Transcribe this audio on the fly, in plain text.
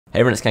Hey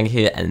everyone, it's Kanka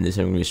here, and in this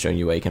video I'm going to be showing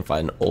you where you can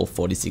find all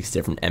 46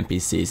 different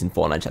NPCs in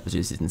Fortnite Chapter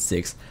 2 Season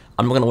 6.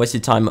 I'm not going to waste your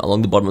time.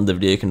 Along the bottom of the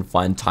video you can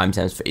find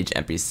timestamps for each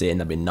NPC, and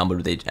they'll be numbered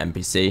with each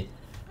NPC.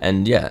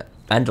 And yeah,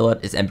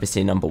 Bandolette is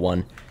NPC number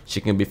 1.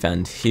 She can be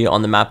found here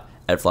on the map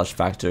at Flush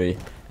Factory,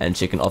 and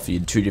she can offer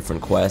you 2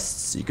 different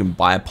quests. You can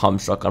buy a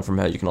pump shotgun from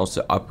her, you can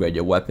also upgrade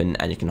your weapon,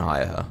 and you can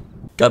hire her.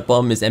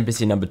 Gutbomb is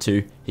NPC number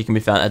 2. He can be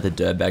found at the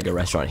Dirtbagger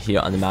restaurant here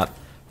on the map.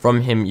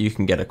 From him you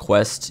can get a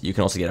quest, you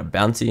can also get a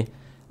bounty.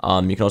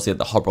 You can also get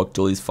the Hot Rock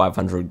Duel, he's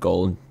 500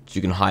 gold.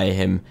 You can hire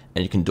him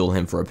and you can duel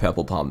him for a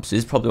purple pump. So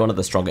he's probably one of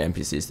the stronger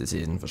NPCs this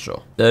season for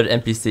sure. Third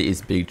NPC is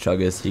Big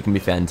Chuggus. He can be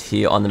found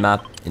here on the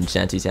map in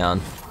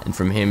Shantytown. And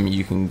from him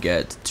you can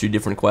get 2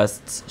 different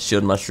quests,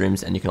 shield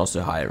mushrooms, and you can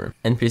also hire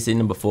him. NPC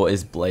number 4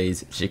 is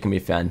Blaze. She can be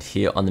found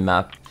here on the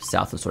map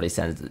south of Sweaty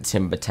Sands at the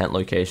Timber Tent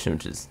location,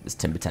 which is this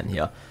Timber Tent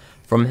here.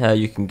 From her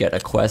you can get a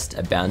quest,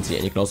 a bounty,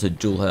 and you can also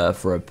duel her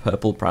for a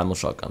purple primal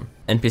shotgun.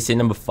 NPC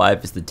number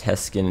 5 is the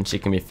Tess skin, and she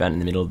can be found in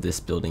the middle of this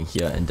building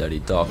here in Dirty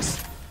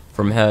Docks.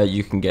 From her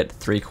you can get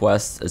 3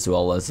 quests as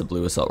well as a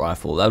blue assault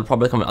rifle. That would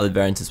probably come in other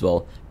variants as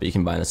well, but you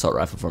can buy an assault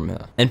rifle from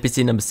her.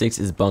 NPC number 6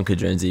 is Bunker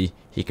Jonesy.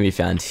 He can be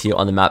found here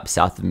on the map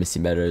south of Misty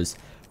Meadows.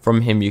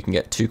 From him you can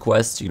get 2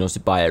 quests, you can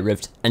also buy a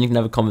rift, and you can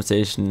have a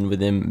conversation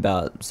with him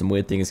about some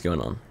weird things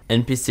going on.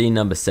 NPC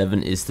number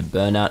 7 is the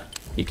Burnout.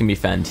 He can be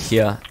found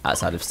here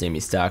outside of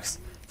Steamy Stacks.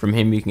 From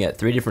him you can get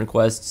 3 different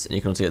quests, and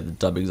you can also get the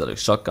double exotic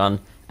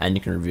shotgun, and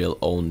you can reveal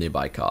all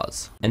nearby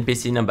cars.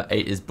 NPC number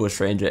 8 is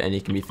Bushranger, and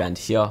he can be found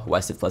here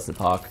west of Pleasant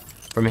Park.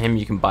 From him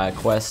you can buy a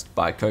quest,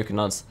 buy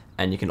coconuts,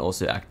 and you can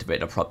also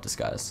activate a prop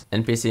disguise.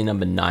 NPC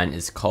number 9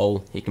 is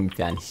Cole. He can be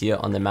found here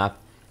on the map,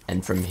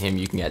 and from him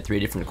you can get 3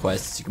 different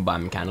quests. You can buy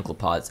mechanical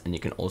parts, and you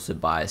can also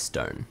buy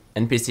stone.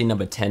 NPC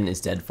number 10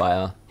 is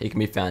Deadfire. He can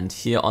be found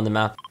here on the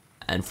map,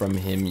 and from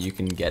him you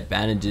can get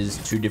bandages,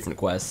 2 different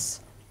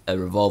quests, a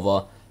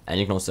revolver, and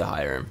you can also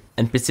hire him.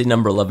 NPC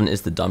number 11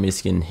 is the Dummy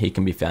skin. He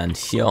can be found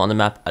here on the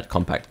map at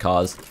Compact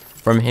Cars.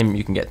 From him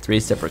you can get 3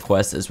 separate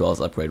quests as well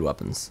as upgrade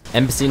weapons.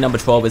 NPC number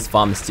 12 is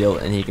Farmer Steel,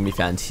 and he can be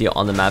found here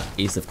on the map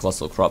east of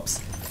Colossal Crops.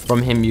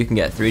 From him you can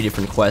get 3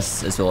 different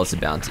quests as well as a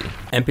bounty.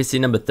 NPC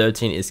number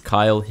 13 is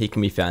Kyle. He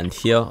can be found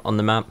here on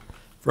the map.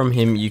 From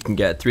him you can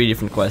get 3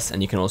 different quests,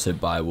 and you can also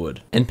buy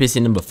wood.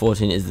 NPC number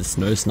 14 is the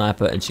Snow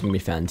Sniper, and she can be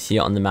found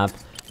here on the map.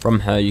 From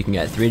her you can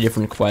get 3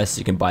 different quests,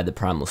 you can buy the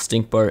primal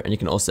stink bow, and you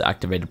can also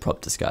activate a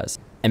prop disguise.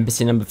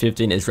 NPC number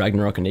 15 is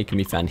Ragnarok, and he can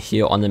be found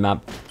here on the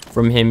map.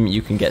 From him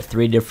you can get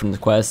 3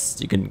 different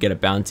quests, you can get a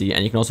bounty,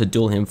 and you can also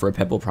duel him for a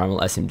purple primal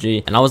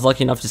SMG, and I was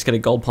lucky enough to just get a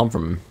gold pump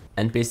from him.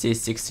 NPC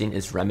 16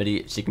 is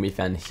Remedy. She can be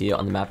found here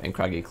on the map in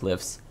Craggy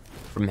Cliffs.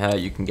 From her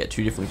you can get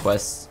 2 different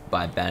quests,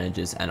 buy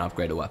bandages, and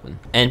upgrade a weapon.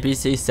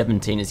 NPC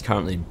 17 is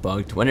currently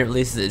bugged. When it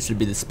releases it should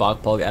be the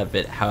Sparkplug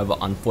outfit, however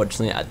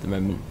unfortunately at the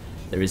moment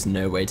there is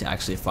no way to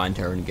actually find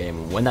her in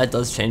game. When that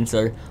does change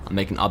though, I'll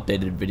make an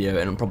updated video,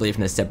 and probably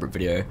even a separate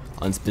video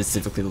on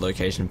specifically the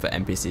location for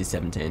NPC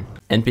 17.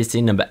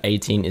 NPC number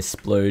 18 is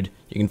Splode.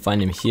 You can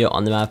find him here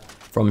on the map.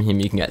 From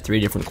him you can get 3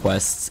 different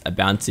quests, a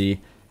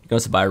bounty. You can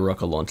also buy a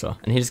rocket launcher,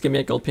 and he just gave me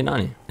a gold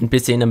P90.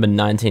 NPC number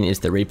 19 is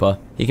the Reaper.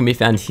 He can be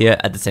found here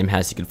at the same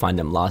house you could find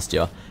him last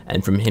year,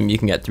 and from him you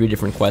can get 3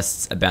 different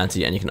quests, a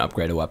bounty, and you can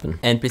upgrade a weapon.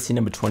 NPC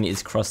number 20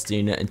 is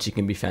Crostina, and she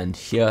can be found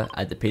here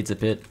at the Pizza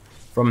Pit.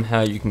 From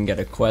her you can get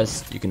a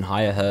quest, you can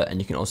hire her, and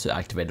you can also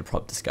activate a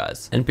prop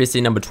disguise.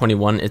 NPC number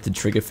 21 is the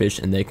Triggerfish,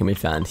 and they can be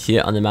found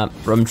here on the map.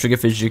 From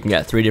Triggerfish you can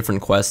get 3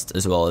 different quests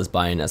as well as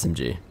buy an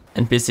SMG.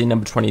 NPC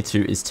number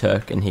 22 is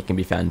Turk, and he can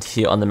be found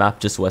here on the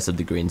map just west of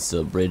the Green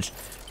Steel Bridge.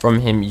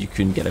 From him you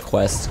can get a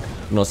quest,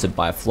 you can also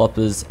buy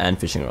floppers and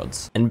fishing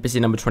rods.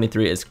 NPC number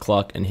 23 is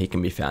Clark, and he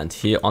can be found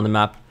here on the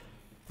map.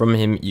 From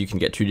him you can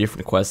get 2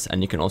 different quests,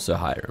 and you can also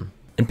hire him.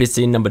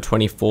 NPC number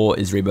 24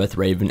 is Rebirth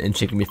Raven, and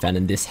she can be found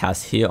in this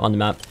house here on the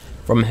map.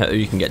 From her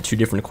you can get 2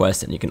 different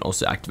quests, and you can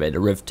also activate a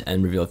rift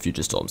and reveal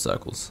future storm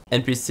circles.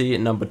 NPC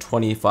number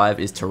 25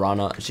 is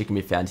Tirana. She can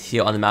be found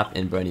here on the map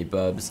in Bony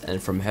Burbs,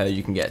 and from her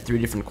you can get 3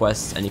 different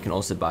quests, and you can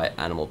also buy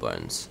animal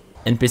bones.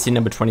 NPC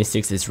number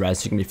 26 is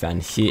Raz. Who can be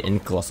found here in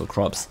Colossal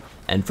Crops,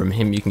 and from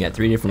him you can get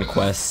 3 different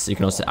quests. You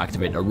can also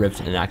activate a rift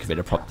and activate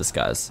a prop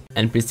disguise.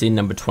 NPC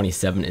number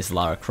 27 is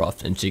Lara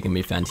Croft, and she can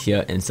be found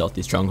here in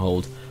Stealthy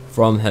Stronghold.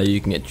 From her you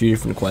can get 2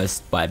 different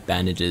quests, buy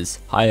bandages,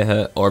 hire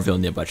her, or reveal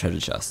nearby treasure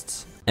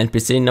chests.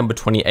 NPC number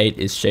 28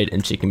 is Shade,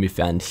 and she can be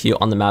found here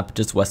on the map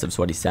just west of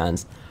Sweaty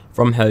Sands.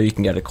 From her you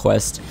can get a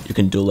quest, you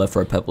can duel her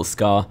for a purple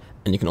scar,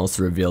 and you can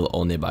also reveal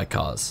all nearby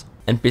cars.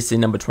 NPC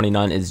number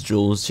 29 is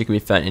Jules. She can be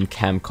found in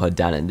Camp Cod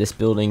down in this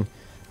building.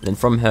 Then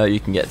from her you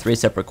can get 3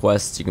 separate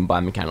quests, you can buy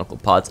mechanical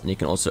parts, and you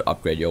can also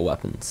upgrade your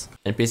weapons.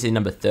 NPC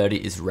number 30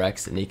 is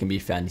Rex, and he can be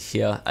found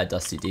here at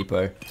Dusty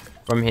Depot.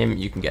 From him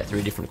you can get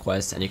 3 different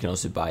quests, and you can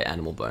also buy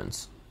animal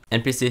bones.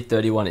 NPC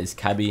 31 is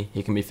Cabby.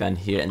 He can be found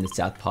here in the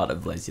south part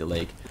of Lazy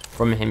Lake.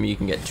 From him you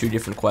can get 2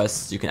 different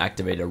quests, you can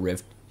activate a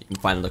rift, You can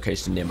find a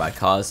location of nearby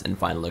cars and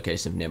find a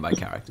location of nearby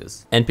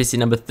characters. NPC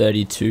number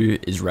 32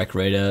 is Wreck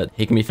Raider.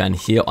 He can be found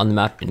here on the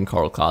map in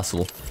Coral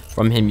Castle.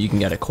 From him you can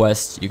get a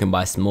quest, you can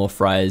buy some more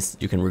fries,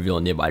 you can reveal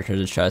nearby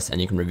treasure chests, and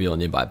you can reveal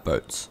nearby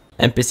boats.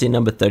 NPC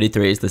number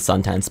 33 is the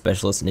Suntan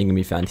Specialist, and he can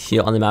be found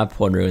here on the map,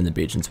 wandering the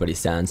beach in Sweaty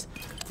Sands.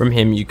 From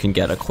him you can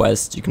get a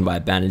quest, you can buy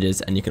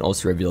bandages, and you can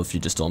also reveal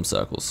future storm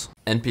circles.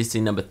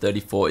 NPC number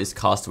 34 is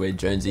Castaway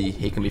Jonesy.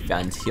 He can be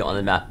found here on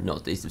the map,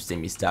 northeast of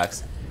Steamy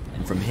Stacks.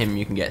 And from him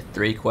you can get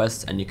 3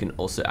 quests, and you can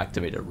also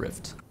activate a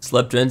rift.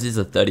 Slurp Jonesy is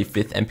the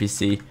 35th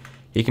NPC.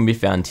 He can be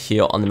found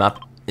here on the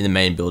map in the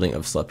main building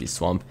of Slurpy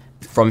Swamp.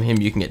 From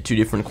him you can get 2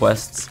 different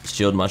quests,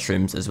 shield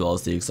mushrooms as well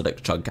as the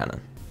exotic chug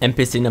cannon.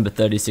 NPC number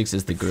 36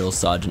 is the Grill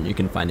Sergeant. You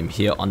can find him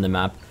here on the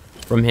map.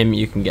 From him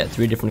you can get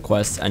 3 different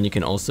quests, and you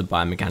can also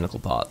buy mechanical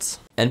parts.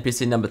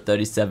 NPC number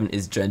 37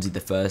 is Jonesy the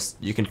First.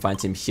 You can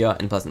find him here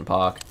in Pleasant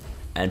Park,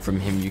 and from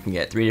him you can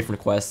get 3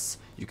 different quests,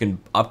 you can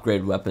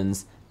upgrade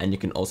weapons, and you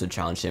can also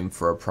challenge him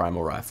for a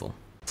primal rifle.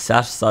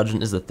 Sash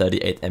Sergeant is the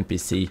 38th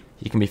NPC.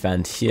 He can be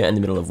found here in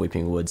the middle of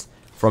Weeping Woods.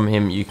 From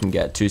him you can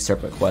get 2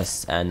 separate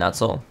quests, and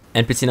that's all.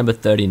 NPC number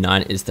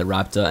 39 is the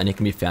Raptor, and he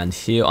can be found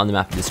here on the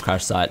map of this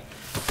crash site.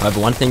 However,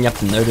 one thing you have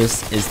to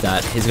notice is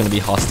that he's going to be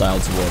hostile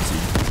towards you.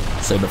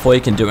 So before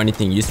you can do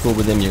anything useful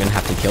with him, you're going to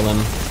have to kill him.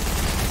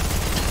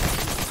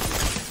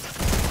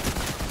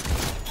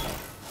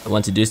 And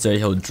once you do so,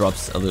 he'll drop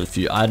a little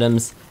few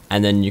items,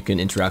 and then you can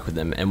interact with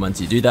him. And once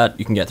you do that,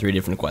 you can get 3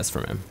 different quests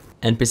from him.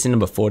 NPC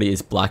number 40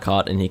 is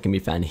Blackheart, and he can be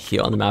found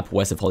here on the map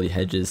west of Holly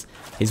Hedges.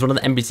 He's one of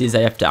the NPCs that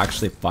you have to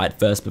actually fight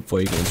first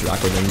before you can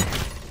interact with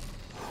him.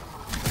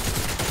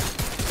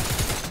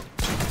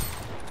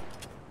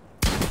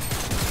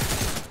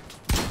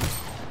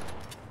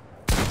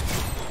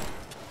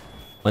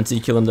 Once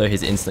you kill him though,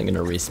 he's instantly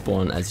going to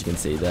respawn, as you can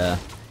see there.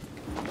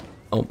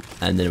 Oh,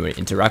 and then when you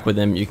interact with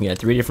him, you can get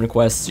 3 different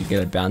quests, you can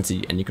get a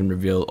bounty, and you can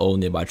reveal all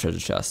nearby treasure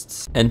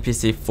chests.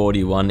 NPC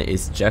 41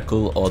 is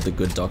Jekyll, or the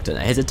Good Doctor.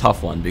 Now here's a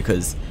tough one,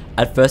 because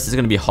at first he's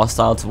going to be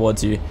hostile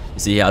towards you. You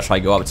see here, I'll try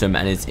to go up to him,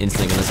 and he's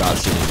instantly going to start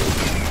shooting you.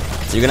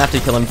 So you're going to have to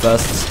kill him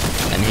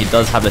first, and he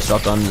does have a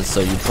shotgun, so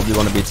you probably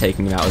want to be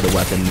taking him out with a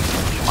weapon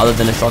other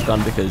than a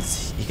shotgun,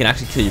 because he can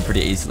actually kill you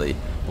pretty easily.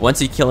 Once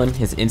you kill him,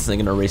 he's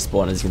instantly going to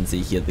respawn, as you can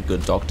see here, the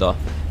Good Doctor.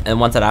 And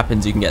once that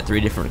happens, you can get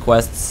 3 different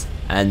quests,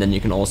 and then you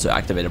can also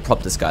activate a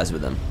prop disguise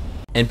with him.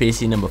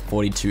 NPC number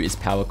 42 is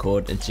Power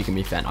Cord, and she can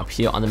be found up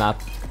here on the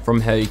map. From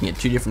her, you can get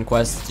 2 different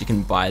quests. You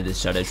can buy the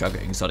Shadow Tracker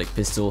exotic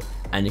pistol,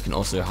 and you can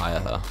also hire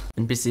her.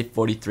 NPC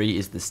 43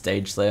 is the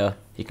Stage Slayer.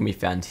 He can be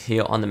found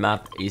here on the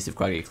map, east of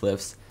Craggy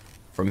Cliffs.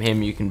 From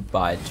him, you can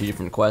buy 2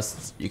 different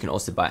quests. You can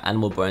also buy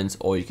animal bones,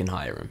 or you can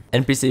hire him.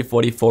 NPC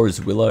 44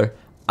 is Willow.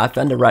 I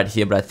found her right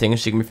here, but I think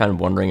she can be found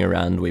wandering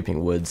around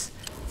Weeping Woods.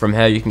 From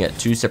her, you can get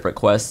 2 separate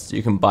quests.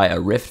 You can buy a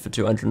rift for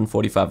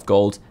 245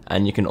 gold,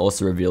 and you can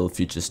also reveal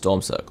future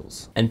storm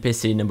circles.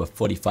 NPC number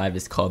 45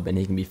 is Cobb, and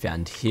he can be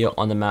found here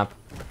on the map.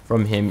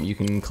 From him, you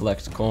can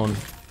collect corn.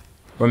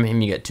 From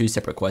him, you get 2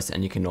 separate quests,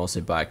 and you can also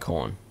buy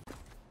corn.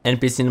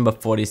 NPC number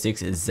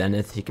 46 is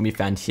Zenith. He can be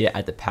found here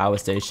at the power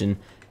station.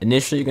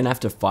 Initially, you're going to have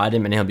to fight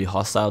him, and he'll be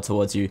hostile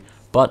towards you.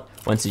 But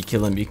once you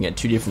kill him, you can get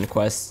 2 different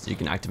quests, you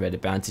can activate a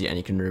bounty, and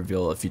you can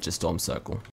reveal a future storm circle.